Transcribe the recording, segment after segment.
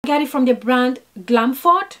got it from the brand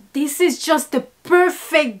Glamford. This is just the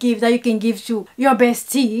perfect gift that you can give to your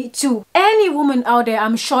bestie, to any woman out there.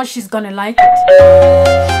 I'm sure she's gonna like it.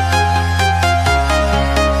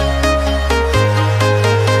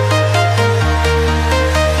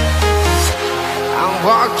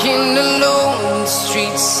 Walking alone, the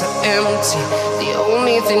streets are empty. The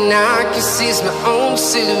only thing I can see is my own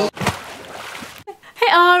silhouette.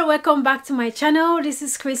 Hey all, welcome back to my channel. This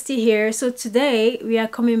is Christy here. So today we are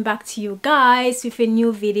coming back to you guys with a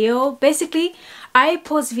new video. Basically, I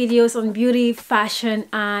post videos on beauty, fashion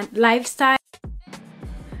and lifestyle.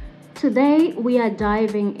 Today we are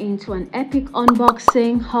diving into an epic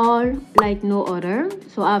unboxing haul like no other.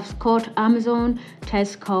 So I've scoured Amazon,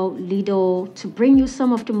 Tesco, Lidl to bring you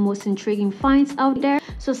some of the most intriguing finds out there.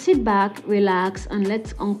 So sit back, relax and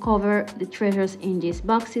let's uncover the treasures in these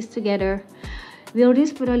boxes together. Will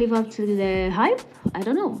this product live up to the hype? I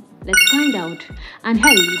don't know. Let's find out. And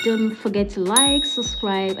hey, don't forget to like,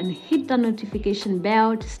 subscribe and hit the notification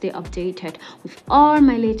bell to stay updated with all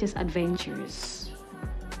my latest adventures.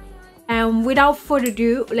 And without further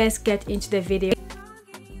ado, let's get into the video.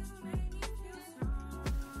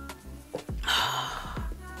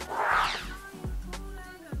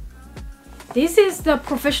 This is the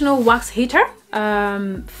professional wax heater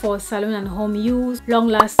for salon and home use,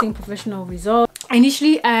 long-lasting professional results.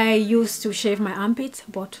 Initially, I used to shave my armpits,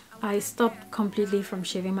 but I stopped completely from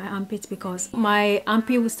shaving my armpits because my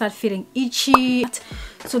armpit would start feeling itchy.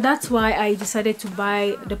 So that's why I decided to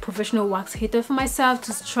buy the professional wax heater for myself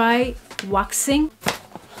to try waxing.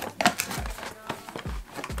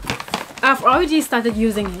 I've already started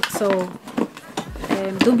using it, so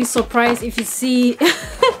don't be surprised if you see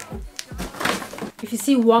if you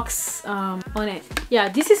see wax on it. Yeah,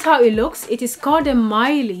 this is how it looks. It is called the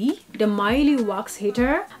Miley wax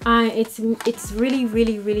heater, and it's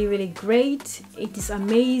really great. It is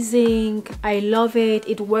amazing. I love it.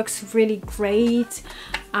 It works really great.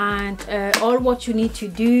 And all what you need to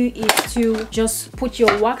do is to just put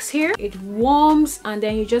your wax here. It warms and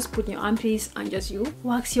then you just put your armpits and just you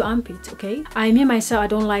wax your armpits. Okay, I myself, I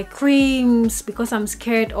don't like creams because I'm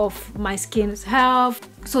scared of my skin's health.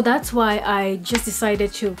 So that's why I just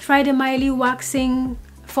decided to try the Miley waxing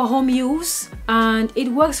for home use, and it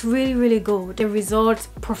works really good. The results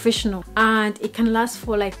professional and it can last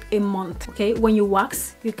for like a month. Okay, when you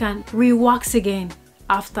wax, you can re-wax again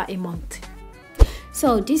after a month.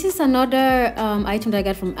 So this is another item that I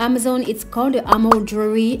got from Amazon. It's called the Armor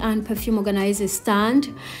Jewelry and Perfume Organizer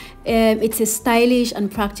Stand. It's a stylish and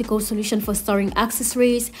practical solution for storing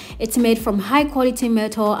accessories. It's made from high quality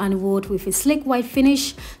metal and wood with a sleek white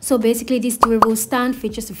finish. So basically this durable stand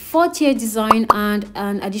features a 4-tier design and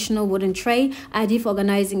an additional wooden tray, ideal for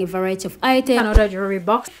organizing a variety of items. Another jewelry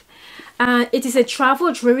box. It is a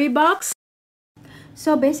travel jewelry box.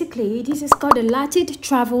 So basically this is called a Latted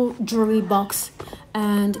Travel Jewelry Box,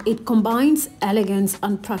 and it combines elegance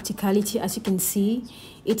and practicality. As you can see,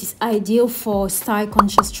 it is ideal for style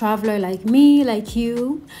conscious traveler like me, like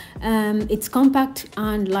you. It's compact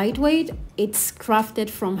and lightweight. It's crafted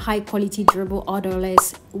from high quality, durable,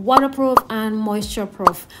 odorless, waterproof and moisture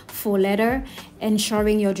proof faux leather,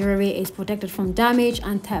 ensuring your jewelry is protected from damage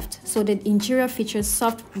and theft. So the interior features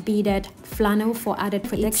soft beaded flannel for added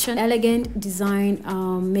protection. Its elegant design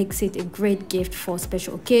makes it a great gift for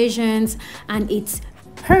special occasions, and it's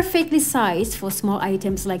perfectly sized for small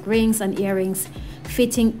items like rings and earrings,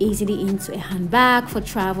 fitting easily into a handbag for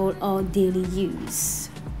travel or daily use.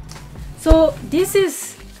 So this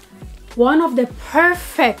is one of the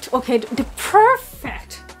perfect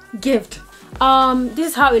gift. This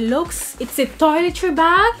is how it looks. It's a toiletry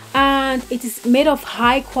bag and it is made of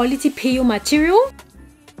high quality PU material.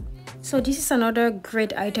 So this is another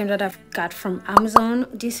great item that I've got from Amazon.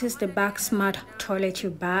 This is the Bag Smart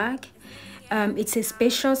Toiletry Bag. It's a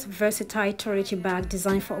spacious, versatile toiletry bag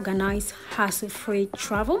designed for organized, hassle-free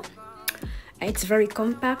travel. It's very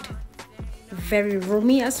compact, very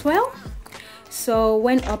roomy as well. So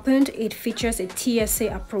when opened, it features a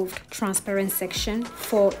TSA approved transparent section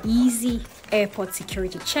for easy airport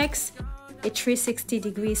security checks, a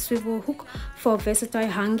 360-degree swivel hook for versatile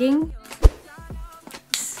hanging.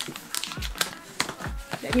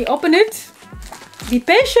 Let me open it. Be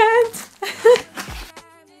patient.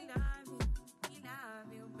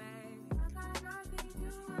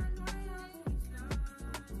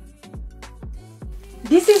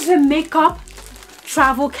 This is a makeup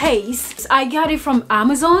travel case. I got it from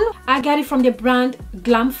Amazon. I got it from the brand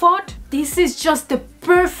Glamford. This is just the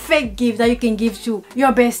perfect gift that you can give to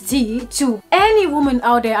your bestie, to any woman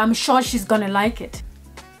out there. I'm sure she's gonna like it.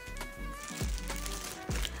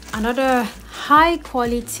 Another high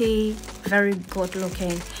quality very good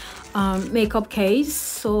looking makeup case.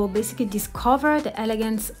 So basically discover the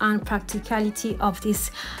elegance and practicality of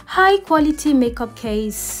this high quality makeup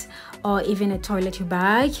case, or even a toiletry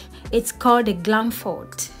bag. It's called the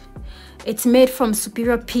Glamford. It's made from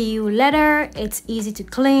superior PU leather. It's easy to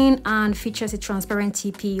clean and features a transparent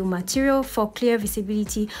TPU material for clear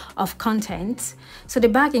visibility of content. So the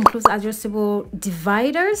bag includes adjustable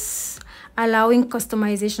dividers, allowing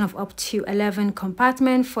customization of up to 11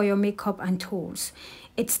 compartments for your makeup and tools.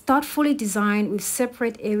 It's thoughtfully designed with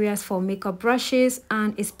separate areas for makeup brushes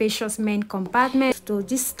and a spacious main compartment. So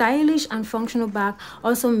this stylish and functional bag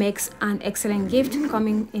also makes an excellent gift,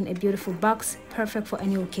 coming in a beautiful box, perfect for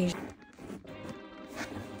any occasion.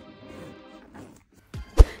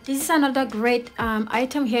 This is another great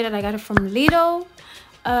item here that I got from Lidl.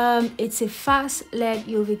 It's a fast LED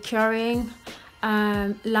UV curing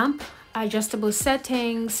lamp, adjustable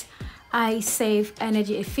settings, eye safe,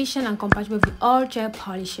 energy efficient, and compatible with all gel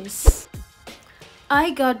polishes. I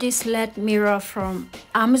got this LED mirror from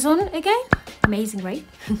Amazon again. Amazing, right?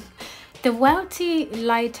 The wealthy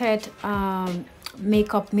lighted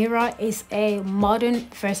makeup mirror is a modern,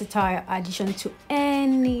 versatile addition to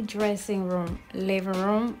any dressing room, living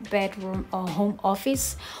room, bedroom, or home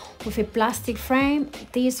office. With a plastic frame,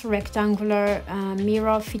 this rectangular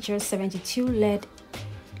mirror features 72 LED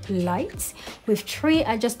lights with 3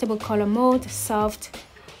 adjustable color modes: soft,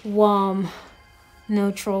 warm,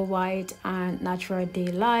 neutral, white, and natural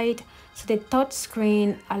daylight. So the touch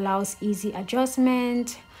screen allows easy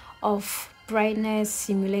adjustment of brightness,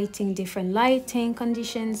 simulating different lighting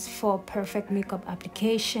conditions for perfect makeup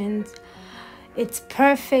applications. Its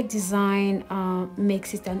perfect design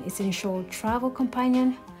makes it an essential travel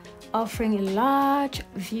companion, offering a large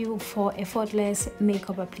view for effortless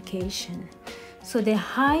makeup application. So the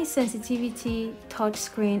high sensitivity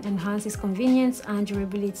touchscreen enhances convenience and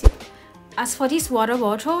durability. As for this water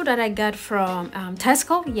bottle that I got from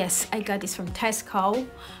Tesco, yes, I got this from Tesco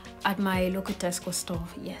at my local Tesco store.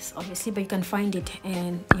 Yes, obviously, but you can find it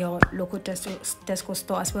in your local Tesco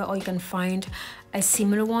store as well, or you can find a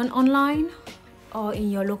similar one online or in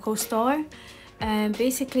your local store. And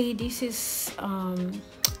basically, this is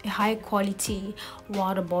a high quality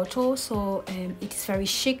water bottle, so it is very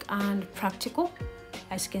chic and practical,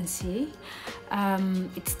 as you can see.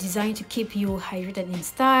 It's designed to keep you hydrated in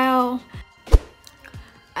style.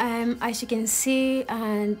 As you can see,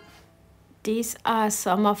 and these are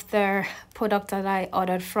some of the products that I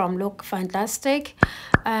ordered from Look Fantastic.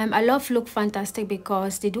 I love Look Fantastic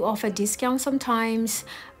because they do offer discounts sometimes,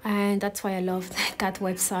 and that's why I love that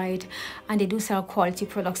website. And they do sell quality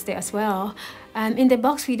products there as well. In the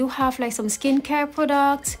box we do have like some skincare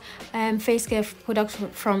products, face care products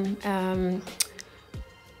from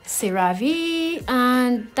CeraVe,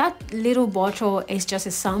 and that little bottle is just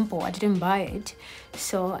a sample. I didn't buy it,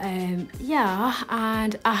 so yeah,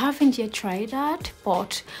 and I haven't yet tried that,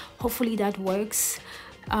 but hopefully that works.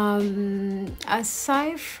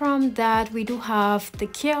 Aside from that, we do have the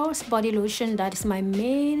Kiehl's body lotion. That is my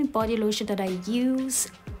main body lotion that I use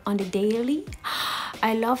on the daily.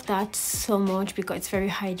 I love that so much because it's very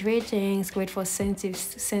hydrating. It's great for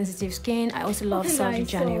sensitive skin. I also love Sergio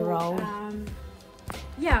Janeiro.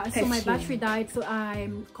 Yeah, so my battery died, so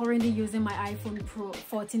I'm currently using my iPhone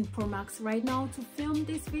 14 Pro Max right now to film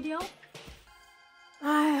this video.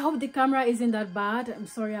 I hope the camera isn't that bad. I'm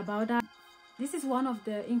sorry about that. This is one of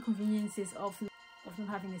the inconveniences of not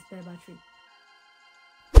having a spare battery.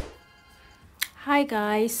 Hi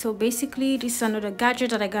guys, so basically this is another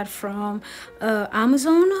gadget that I got from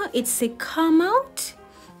Amazon. It's a cam out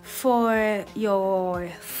for your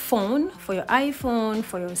phone, for your iPhone,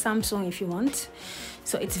 for your Samsung if you want.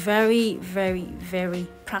 So it's very, very, very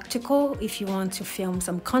practical if you want to film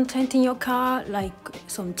some content in your car, like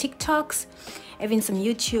some TikToks, even some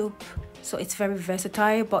YouTube. So it's very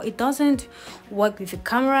versatile, but it doesn't work with the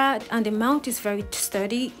camera, and the mount is very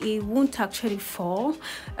sturdy. It won't actually fall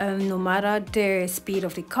no matter the speed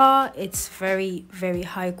of the car. It's very, very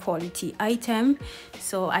high quality item.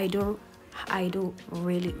 So I do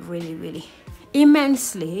really, really, really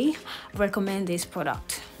immensely recommend this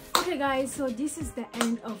product. Okay guys, so this is the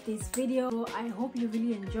end of this video. I hope you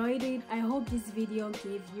really enjoyed it. I hope this video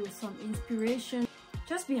gave you some inspiration.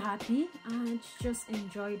 Just be happy and just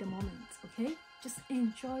enjoy the moment, okay? Just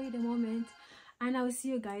enjoy the moment, and I will see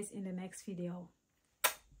you guys in the next video.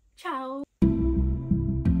 Ciao.